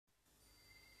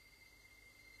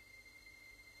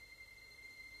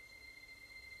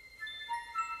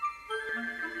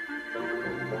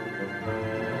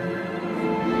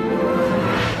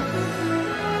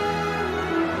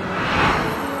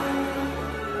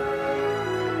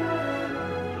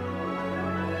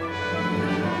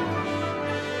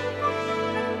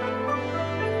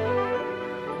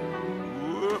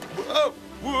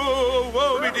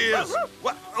Rose!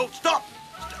 What? Oh, stop!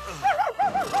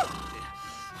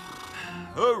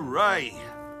 Hooray!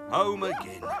 Home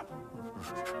again.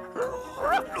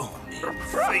 Oh, my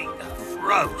feet are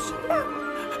frozen.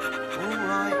 All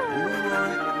right, all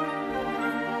right.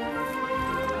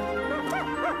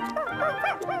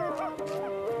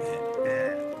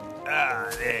 Ah,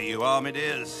 there you are, my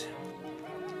dears.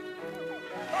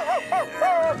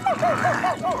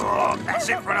 Oh, that's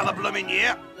it for another blooming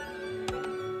year.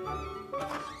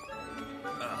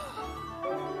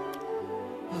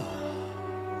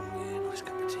 Yeah, nice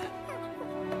cup of tea.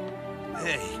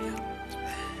 There you go.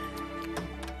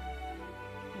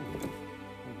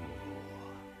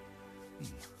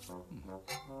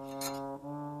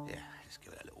 Yeah, let's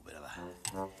give it a little bit of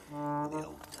the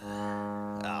old.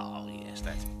 Oh, yes,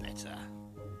 that's better.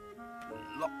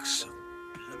 Locks of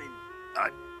blooming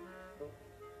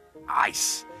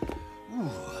ice. Ooh.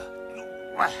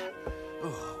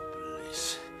 Oh,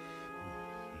 bliss.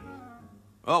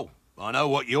 Oh, I know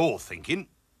what you're thinking.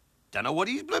 Don't know what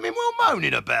he's blooming well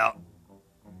moaning about.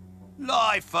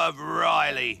 Life of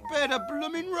Riley. Bed of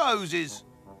blooming roses.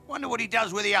 Wonder what he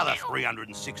does with the other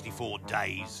 364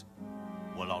 days.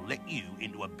 Well, I'll let you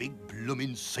into a big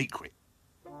blooming secret.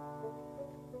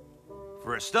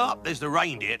 For a start, there's the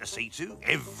reindeer to see to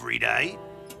every day.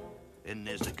 Then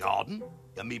there's the garden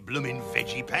and me blooming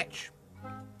veggie patch.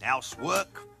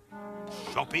 Housework,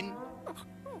 shopping.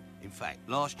 In fact,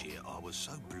 last year I was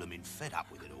so blooming fed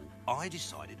up with it all, I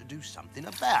decided to do something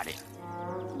about it.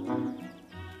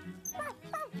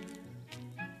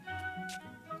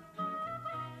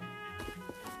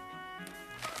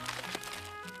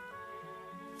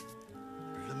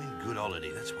 Blooming good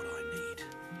holiday, that's what I need.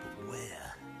 But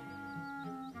where?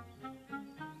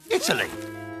 Italy!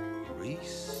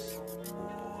 Greece?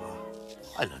 Or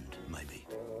Ireland, maybe.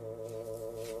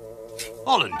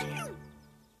 Holland.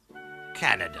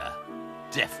 Canada,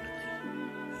 definitely.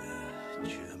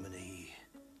 Germany,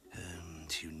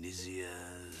 Tunisia,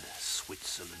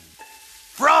 Switzerland.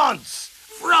 France!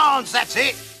 France, that's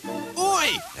it!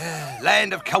 Oi!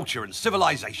 Land of culture and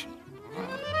civilization.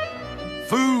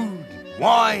 Food,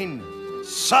 wine,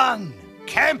 sun,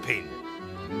 camping.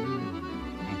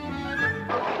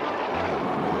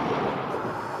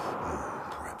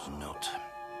 Perhaps not.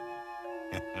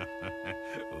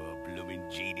 Oh, blooming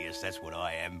genius, that's what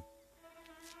I am.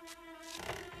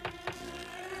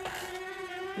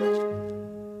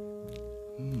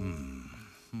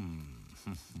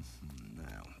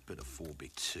 Now, bit of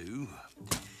 4x2.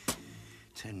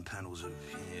 10 panels of,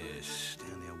 yes,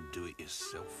 down the old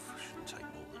do-it-yourself. Shouldn't take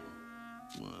more than,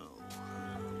 well,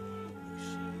 let me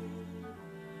see.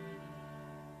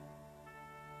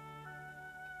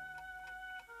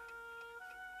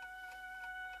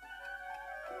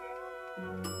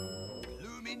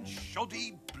 Blooming shoddy,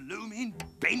 blooming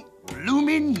bent,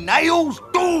 blooming nails.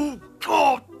 Oh,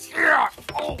 God, yeah.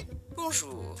 Oh.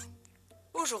 Bonjour.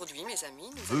 Aujourd'hui, mes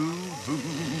amis, nous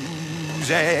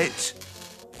Vous êtes...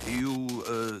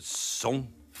 Ils sont...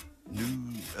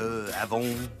 Nous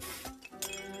avons...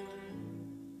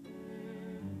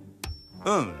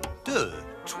 1, 2,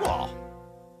 3.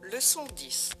 Leçon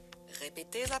 10.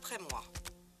 Répétez après moi.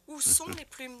 Où sont les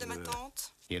plumes de ma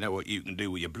tante? You know what you can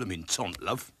do with your blooming taunt,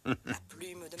 love? La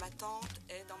plume de ma tante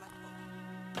est dans ma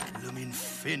poche. Blooming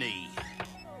Finny.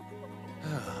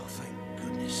 Oh, thank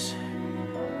goodness.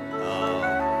 Oh,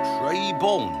 très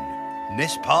bon,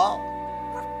 n'est-ce pas?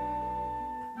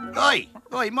 Hey,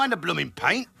 mind the blooming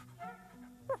paint?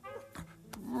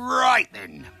 Right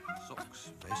then.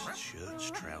 Socks, vests,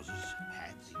 shirts, trousers,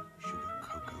 hats, sugar,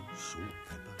 cocoa, salt,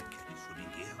 pepper, candy,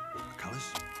 swimming gear,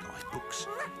 watercolours, guidebooks,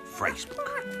 phrase book.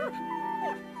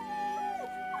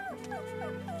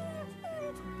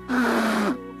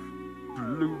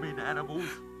 Blooming animals.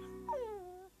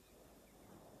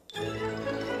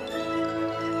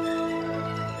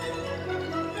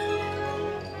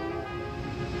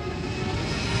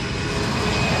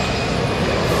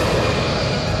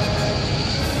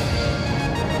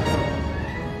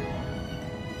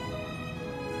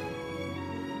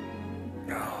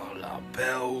 Oh, la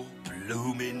belle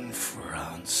blooming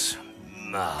France.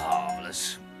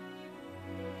 Marvellous.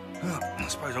 Oh, I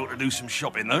suppose I ought to do some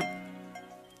shopping, though.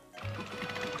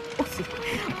 I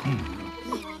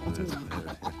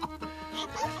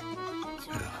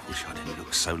wish I didn't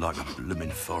look so like a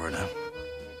blooming foreigner.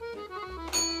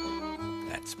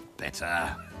 That's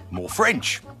better. More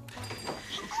French.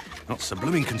 Not so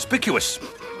blooming conspicuous.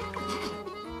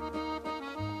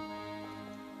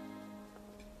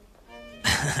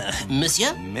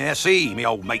 Monsieur? Merci, me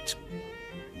old mate.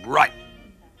 Right.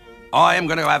 I am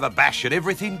going to have a bash at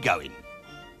everything going.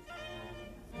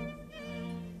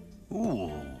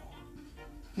 Ooh,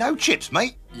 No chips,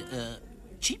 mate.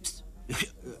 Chips?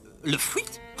 Le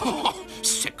fruit? Oh,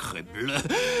 sacre bleu!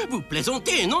 Vous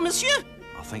plaisantez, non, monsieur?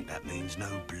 I think that means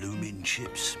no blooming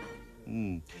chips.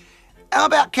 How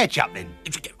about ketchup, then?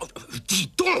 Dis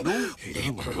donc!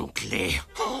 Les Anglais!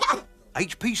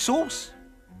 HP sauce?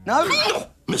 No?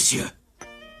 Non, monsieur!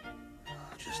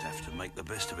 Just have to make the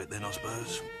best of it then, I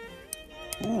suppose.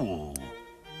 Ooh.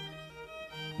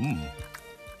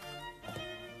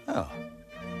 Oh.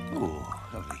 Ooh,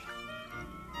 lovely.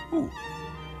 Ooh.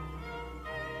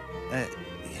 Yeah.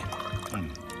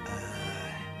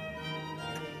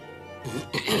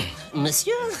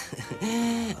 Monsieur,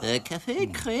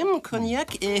 café, crème,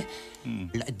 cognac et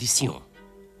l'addition.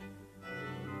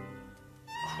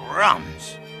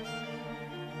 Crumbs.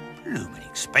 Bloomin'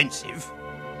 expensive.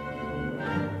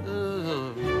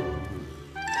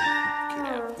 Get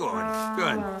out. Go on.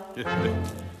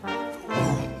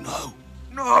 Oh, no.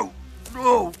 No.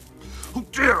 No. Oh,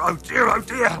 dear, oh, dear, oh,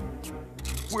 dear.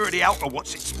 Where are the outer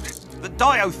what's it? The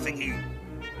dio thingy.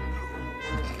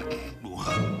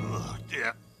 Oh,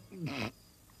 dear.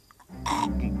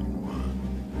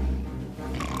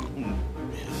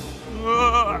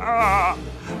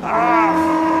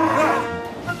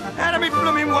 Out of me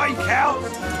blooming way,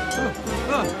 cows!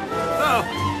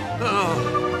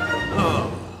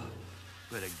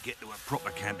 Better get to a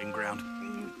proper camping ground.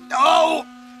 Oh!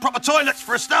 Proper toilets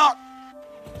for a start!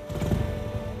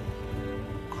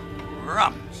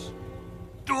 Crumbs.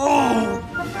 Oh!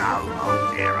 No!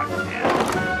 Oh dear, oh dear.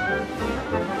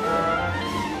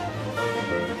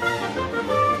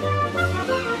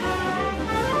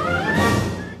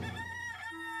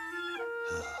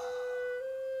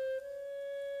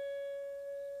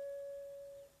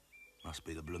 Must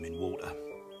be the blooming water.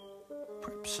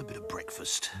 Perhaps a bit of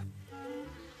breakfast.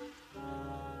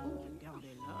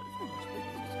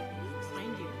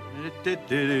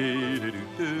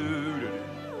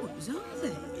 Who's are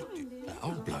they? That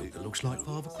old bloke that looks like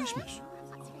Father Christmas.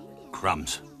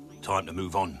 Crumbs. Time to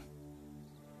move on.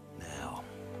 Now,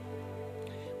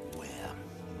 where?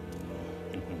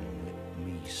 Let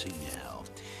me see now.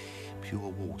 Pure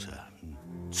water.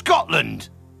 Scotland!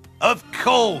 Of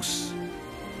course!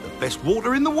 The best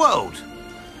water in the world.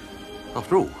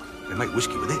 After all, they make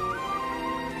whiskey with it.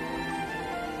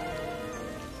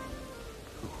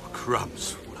 Oh,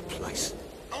 crumbs, what a place.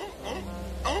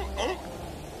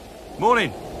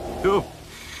 Morning. Oh,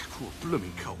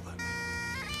 blooming cold though.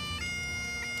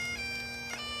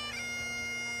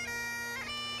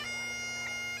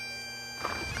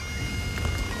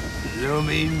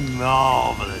 Blooming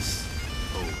marvellous.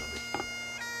 Oh, lovely.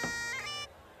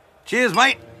 Cheers,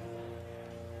 mate.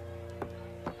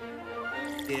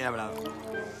 Yeah, hello.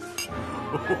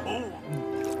 Oh,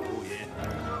 yeah.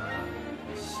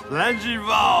 Slangy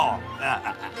bar.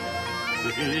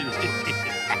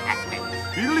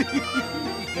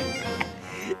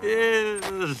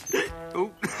 Yes.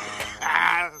 Oh.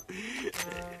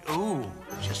 Oh,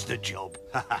 just a job.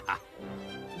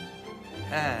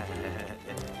 Hey,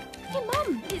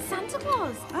 Mum, it's Santa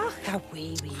Claus. Oh, how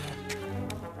wee we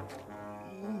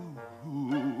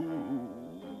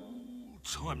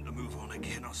Time to move on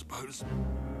again, I suppose.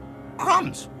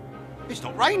 Crumbs! It's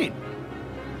not raining.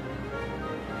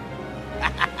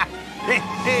 Hey,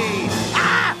 hey.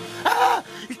 Ah! Ah!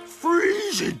 It's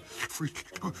freezing.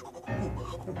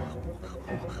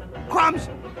 Crumbs!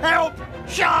 Help!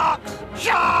 Sharks!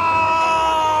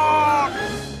 Sharks!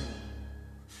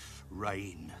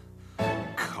 Rain,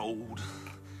 cold,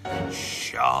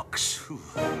 sharks.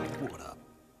 What a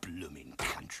blooming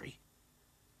country.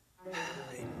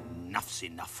 Enough's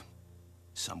enough.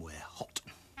 Somewhere hot.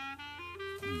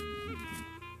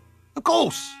 Of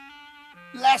course!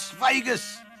 Las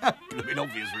Vegas! Blooming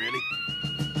obvious, really.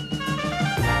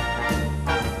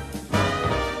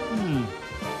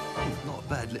 Not a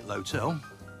bad little hotel.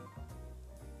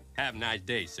 Have a nice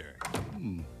day, sir.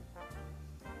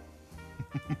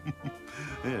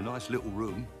 Yeah, nice little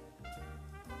room.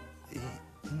 Yeah.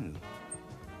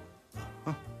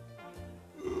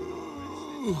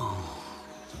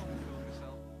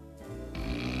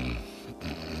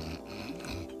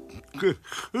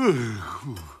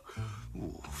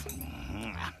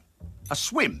 A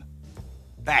swim.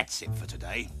 That's it for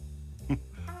today.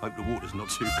 Hope the water's not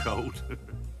too cold.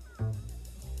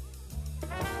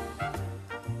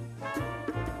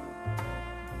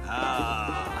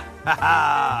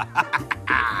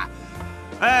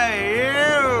 Hey,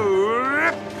 you!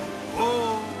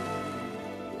 Oh.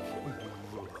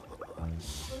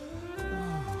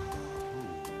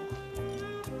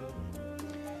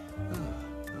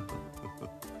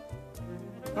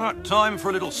 Right, time for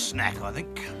a little snack, I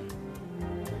think.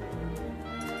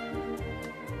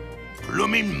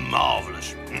 blooming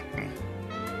marvellous.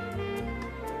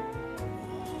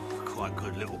 Quite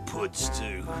good little puds,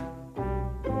 too.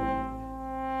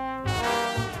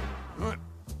 Right,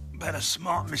 better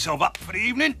smart myself up for the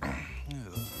evening.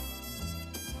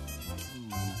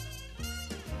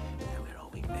 Where are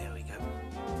we? There we go.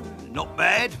 Not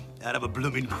bad. Out of a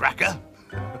blooming cracker.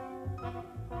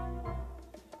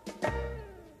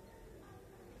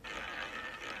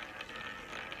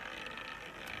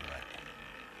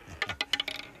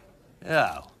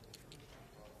 Oh.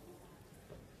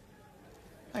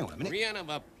 Hang on a minute. Rien of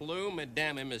a plume,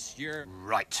 madame et monsieur.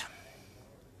 Right.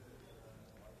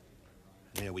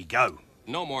 There we go.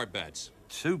 No more bets.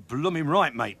 Too blooming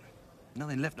right, mate.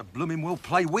 Nothing left to blooming well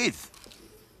play with.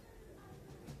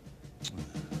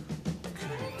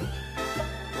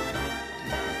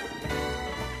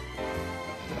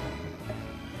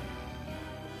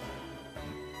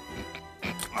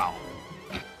 Oh,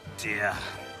 dear.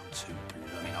 I'm too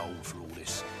blooming old for all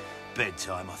this.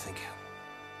 Bedtime, I think.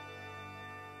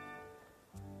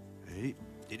 Hey,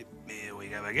 did it. Here we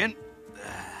go again.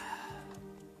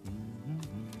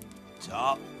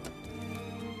 Top.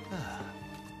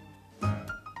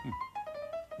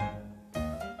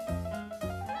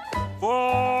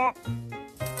 4.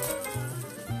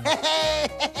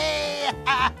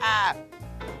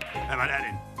 How about that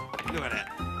then? Look at that.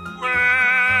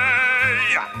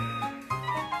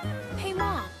 Hey,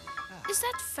 Mom. Is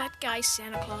that fat guy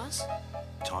Santa Claus?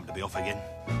 Time to be off again.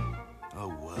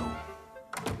 Oh, well.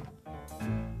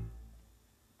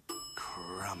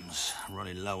 Crumbs.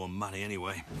 Running low on money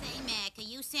anyway. Say, Mac, are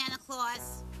you Santa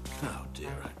Claus? Oh, dear,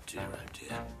 oh, dear, oh,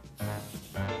 dear.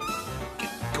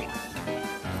 Come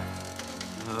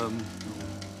on.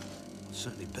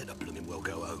 Certainly better blooming well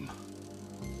go home.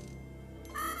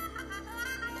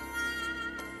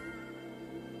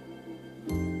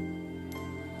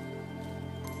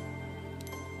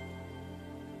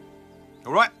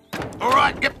 All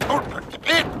right, yep.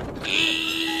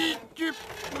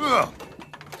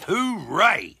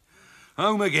 Hooray!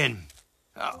 Home again.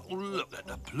 Oh, look at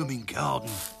the blooming garden.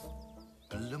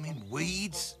 Blooming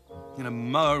weeds. You know,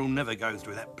 mower will never go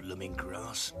through that blooming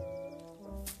grass.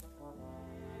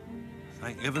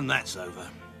 Thank heaven that's over.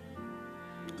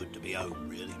 It's good to be home,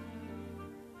 really.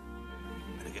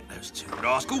 Better get those 2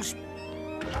 rascals.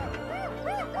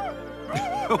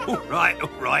 All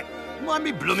right. Mind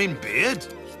me blooming beard.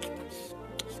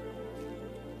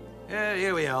 Yeah,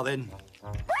 here we are then.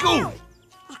 Go!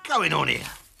 What's going on here?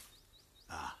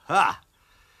 Aha!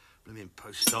 Blooming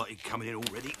post started coming in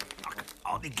already. I can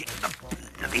hardly get to the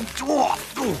blooming door.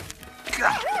 Oh.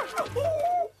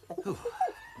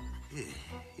 Yeah,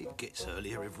 it gets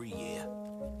earlier every year.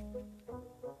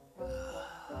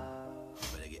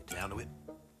 Better get down to it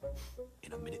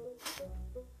in a minute.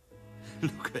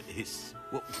 Look at this.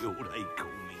 What will they call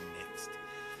me next?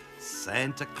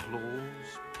 Santa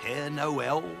Claus, Père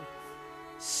Noël,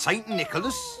 Saint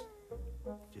Nicholas?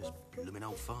 Just blooming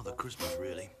old Father Christmas,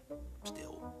 really.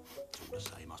 Still, it's all the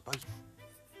same, I suppose.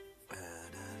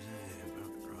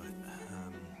 Right.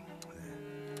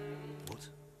 What?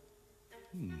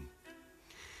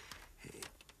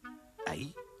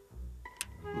 A?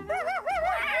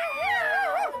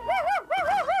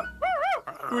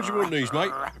 Where'd you want these,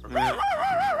 mate?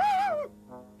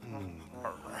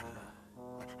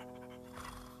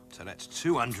 So that's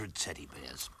 200 teddy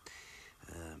bears.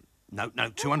 No,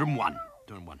 201.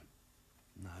 201.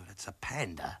 No, that's a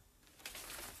panda.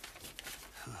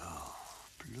 Oh,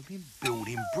 blooming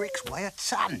building bricks weigh a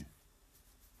ton.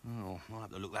 Oh, I'll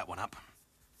have to look that one up.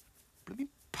 Blooming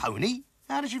pony?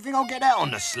 How did you think I'll get out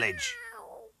on the sledge?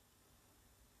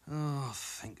 Oh,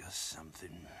 think of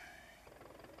something.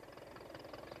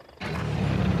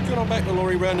 Get on back the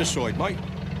lorry round the side, mate.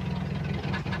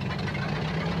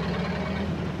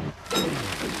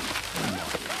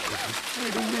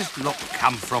 Where did all this lot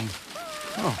come from?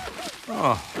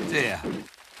 Oh dear.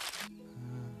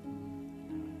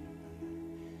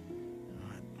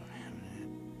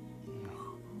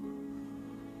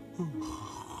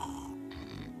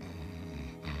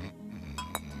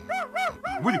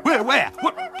 Where?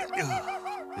 What?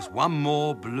 There's one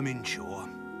more blooming chore.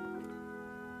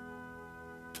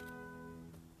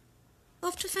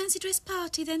 Off to a fancy dress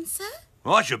party then, sir?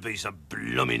 I should be so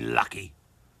blooming lucky.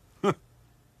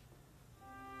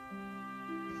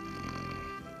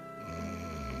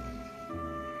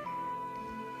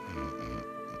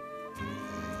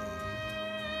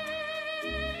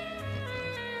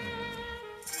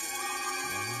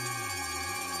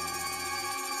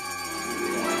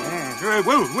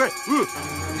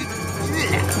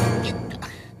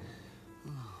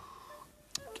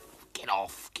 Get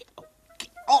off.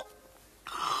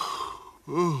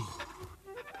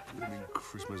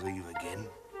 Christmas Eve again.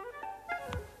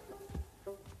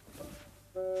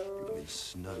 It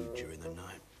snowed during the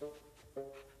night.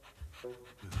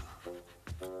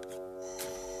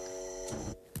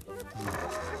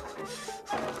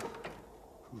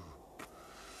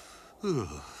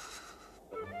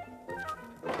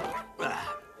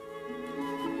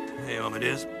 Hey,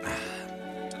 Amadeus.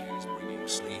 Today's bringing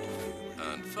sleet,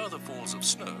 and further falls of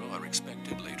snow are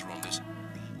expected later on this.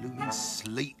 Blooming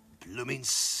sleet, blooming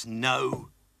snow.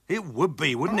 It would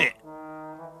be, wouldn't it?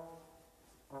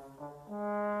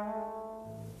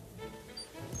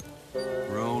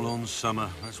 Roll on, summer,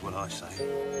 that's what I say.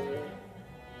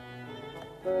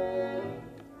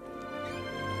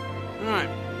 Right.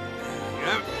 There you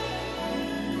go.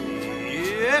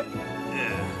 Yep.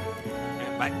 Yeah,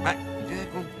 back. Yeah,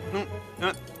 go on.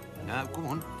 No, go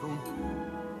on.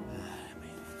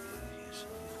 Yes.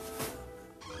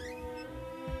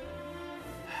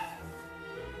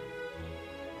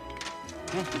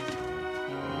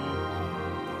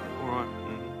 All right.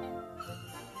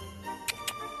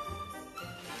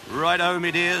 Righto,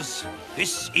 me dears.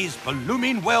 This is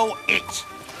blooming well it.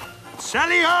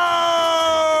 Sally-ho!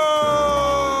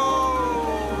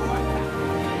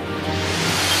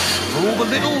 For all the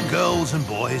little girls and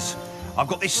boys, I've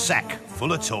got this sack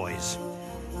full of toys.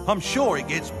 I'm sure it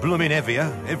gets blooming heavier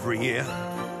every year.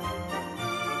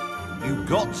 You've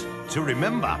got to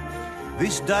remember,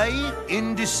 this day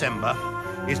in December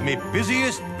is my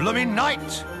busiest blooming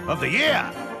night of the year.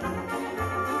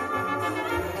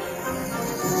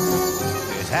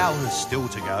 There's hours still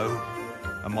to go,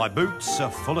 and my boots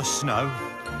are full of snow,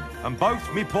 and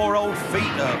both me poor old feet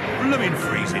are blooming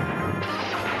freezing.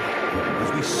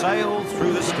 As we sail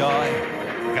through the sky,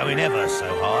 going ever so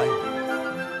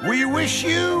high, we wish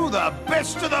you the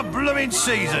best of the blooming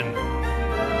season.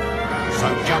 So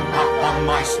jump up on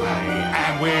my sleigh,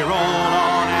 and we're all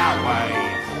on our way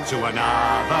to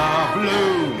another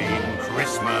blooming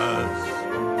Christmas.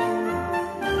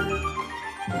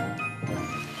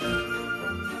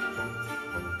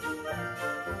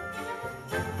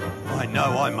 I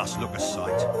know I must look a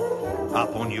sight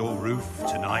up on your roof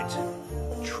tonight,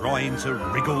 trying to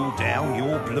wriggle down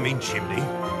your blooming chimney.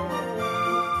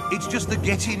 It's just the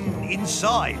getting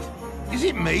inside. Is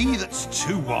it me that's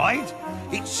too wide?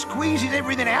 It squeezes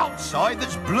everything outside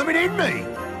that's blooming in me.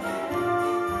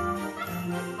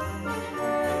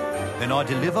 Then I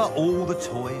deliver all the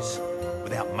toys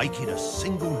without making a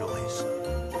single noise,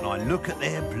 and I look at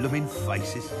their blooming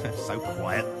faces, so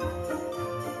quiet.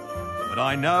 But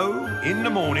I know in the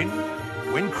morning,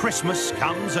 when Christmas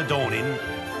comes a-dawning,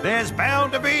 there's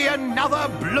bound to be another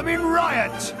blooming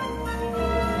riot.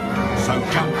 So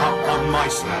jump up on my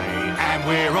sleigh, and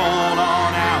we're all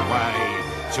on our way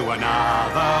to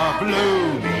another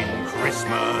blooming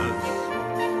Christmas.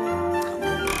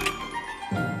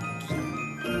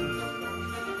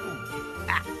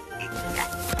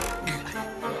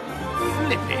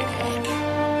 Flippy heck.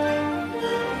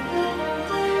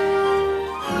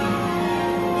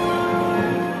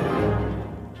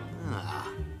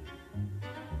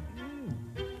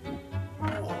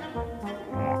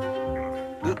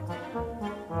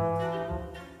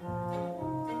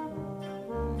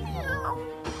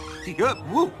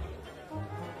 Woo.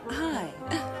 Hi.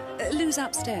 Lou's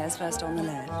upstairs, first on the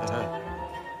left.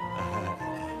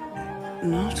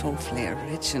 Not awfully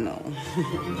original.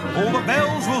 All the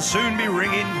bells will soon be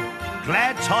ringing,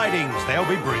 glad tidings they'll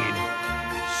be bringing.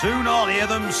 Soon I'll hear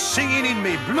them singing in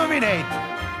me blooming head.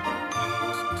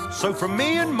 So from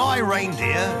me and my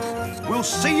reindeer, we'll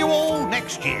see you all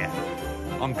next year.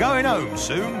 I'm going home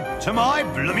soon to my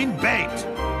blooming bed.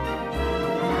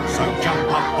 So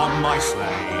jump up on my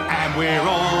sleigh, and we're all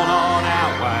on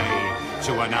our way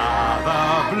to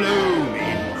another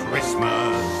blooming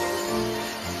Christmas.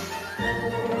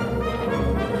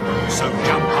 So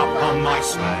jump up on my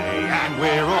sleigh, and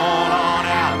we're all on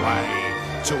our way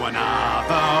to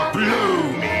another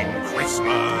blooming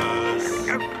Christmas.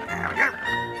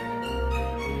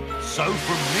 So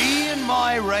from me and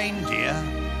my reindeer,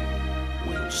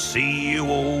 we'll see you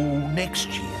all next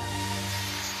year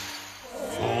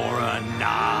for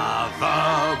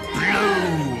another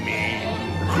blooming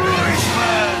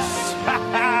Christmas!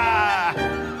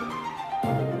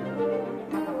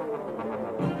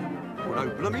 Well, no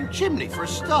blooming chimney for a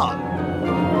start.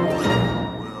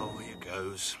 Well, here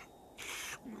goes.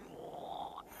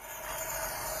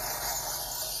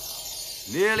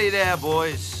 Nearly there,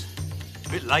 boys.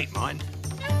 Bit late, mind.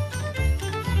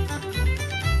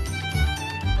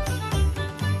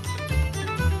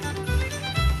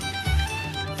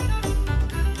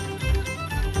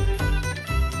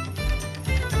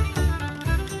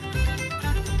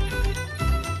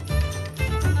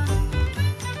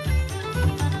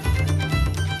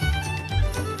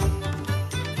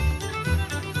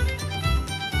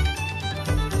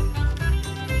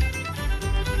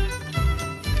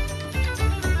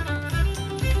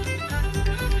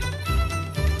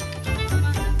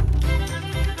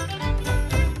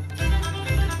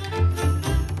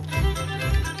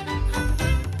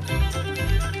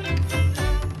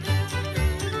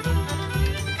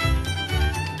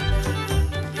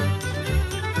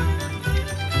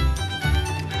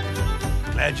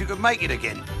 glad you could make it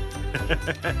again.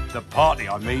 The party,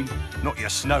 I mean, not your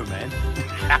snowman.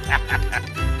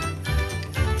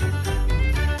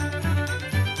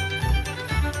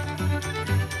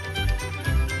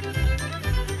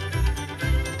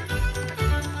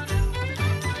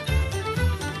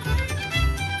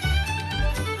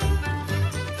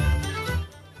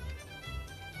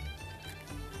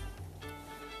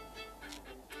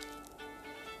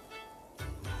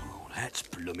 That's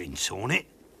bloomin' torn it.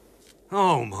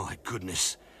 Oh, my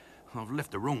goodness. I've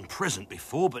left the wrong present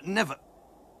before, but never...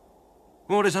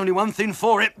 Well, there's only one thing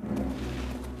for it.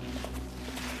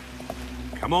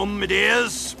 Come on, my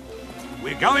dears.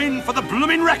 We're going for the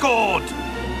bloomin' record.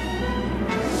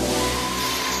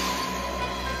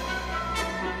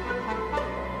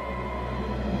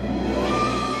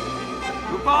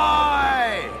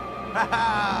 Goodbye. Ha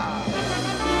ha.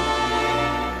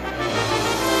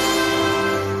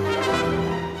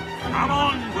 Come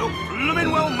on, we'll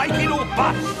bloomin' well make it or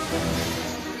bust.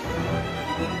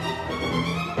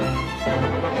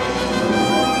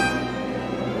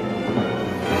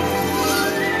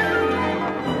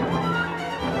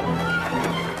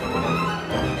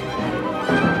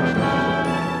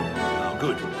 Oh,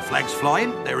 good. The flag's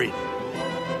flying. They're in.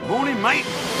 Morning, mate.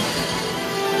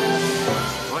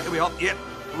 Right, here we are. Yep.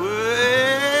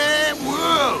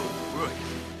 Whoa.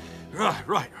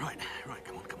 Right.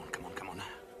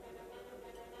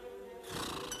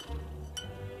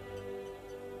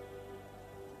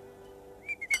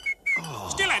 Come on.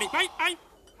 Still at it, mate, eh?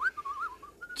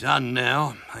 Done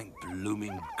now. Thank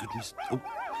blooming goodness. Oh,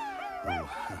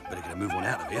 better get a move on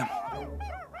out of here.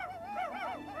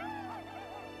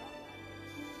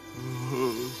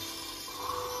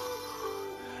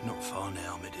 Not far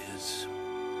now, my dears.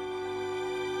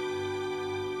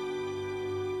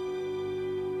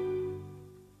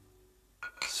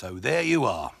 So there you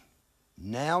are.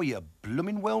 Now you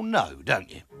bloomin' well know,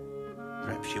 don't you?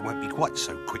 Perhaps you won't be quite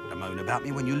so quick to moan about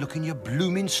me when you look in your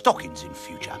bloomin' stockings in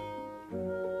future.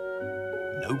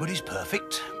 Nobody's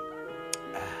perfect.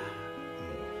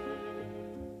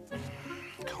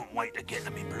 Can't wait to get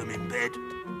to me bloomin' bed.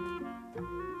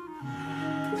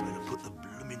 Better put the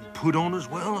bloomin' pud on as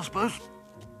well, I suppose.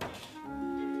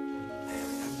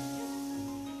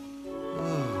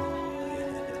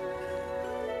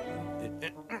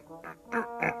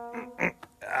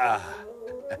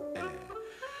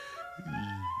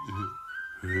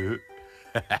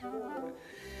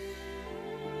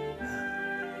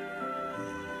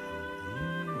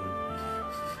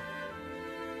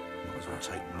 Might as well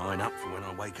take mine up for when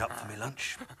I wake up for my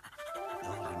lunch.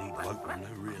 I need to open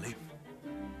though, really.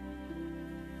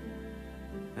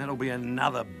 That'll be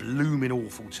another bloomin'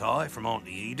 awful tie from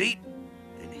Auntie Edie.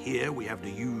 And here we have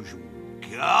the usual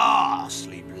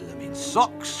ghastly bloomin'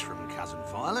 socks from Cousin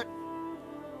Violet.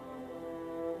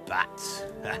 But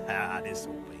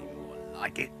this'll be more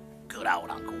like it. Good old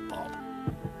Uncle Bob.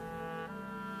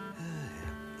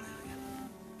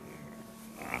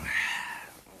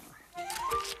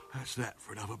 That's that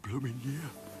for another bloomin' year.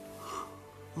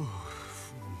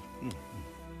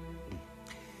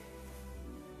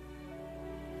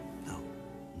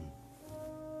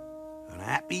 An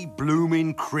happy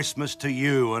bloomin' Christmas to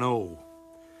you and all.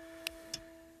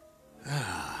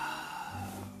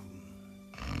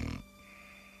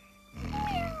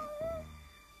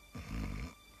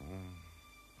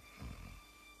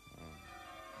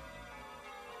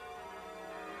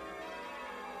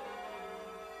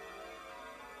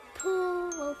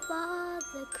 Poor old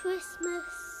Father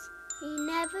Christmas, he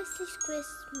never sees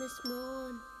Christmas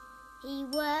morn. He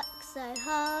works so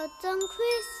hard on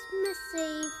Christmas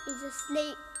Eve, he's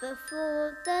asleep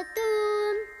before the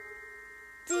dawn.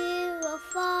 Dear old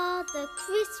Father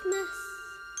Christmas,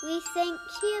 we think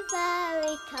you're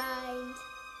very kind.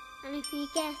 And if you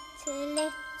get a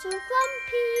little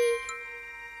grumpy,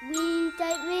 we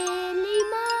don't really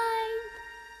mind.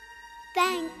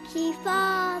 Thank you,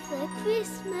 Father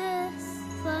Christmas,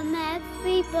 from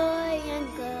every boy and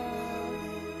girl,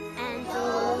 and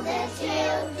all the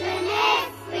children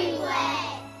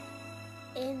everywhere,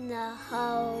 in the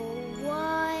whole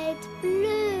wide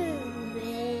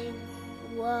blooming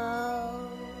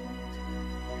world.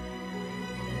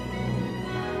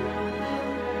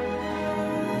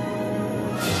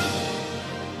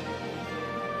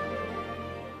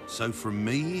 So from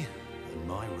me and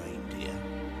my reindeer,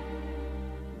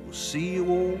 we'll see you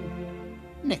all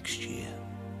next year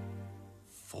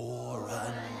for another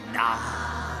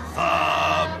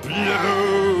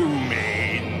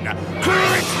blooming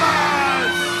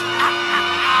Christmas!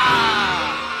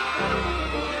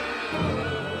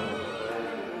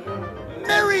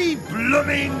 Merry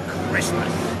blooming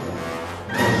Christmas!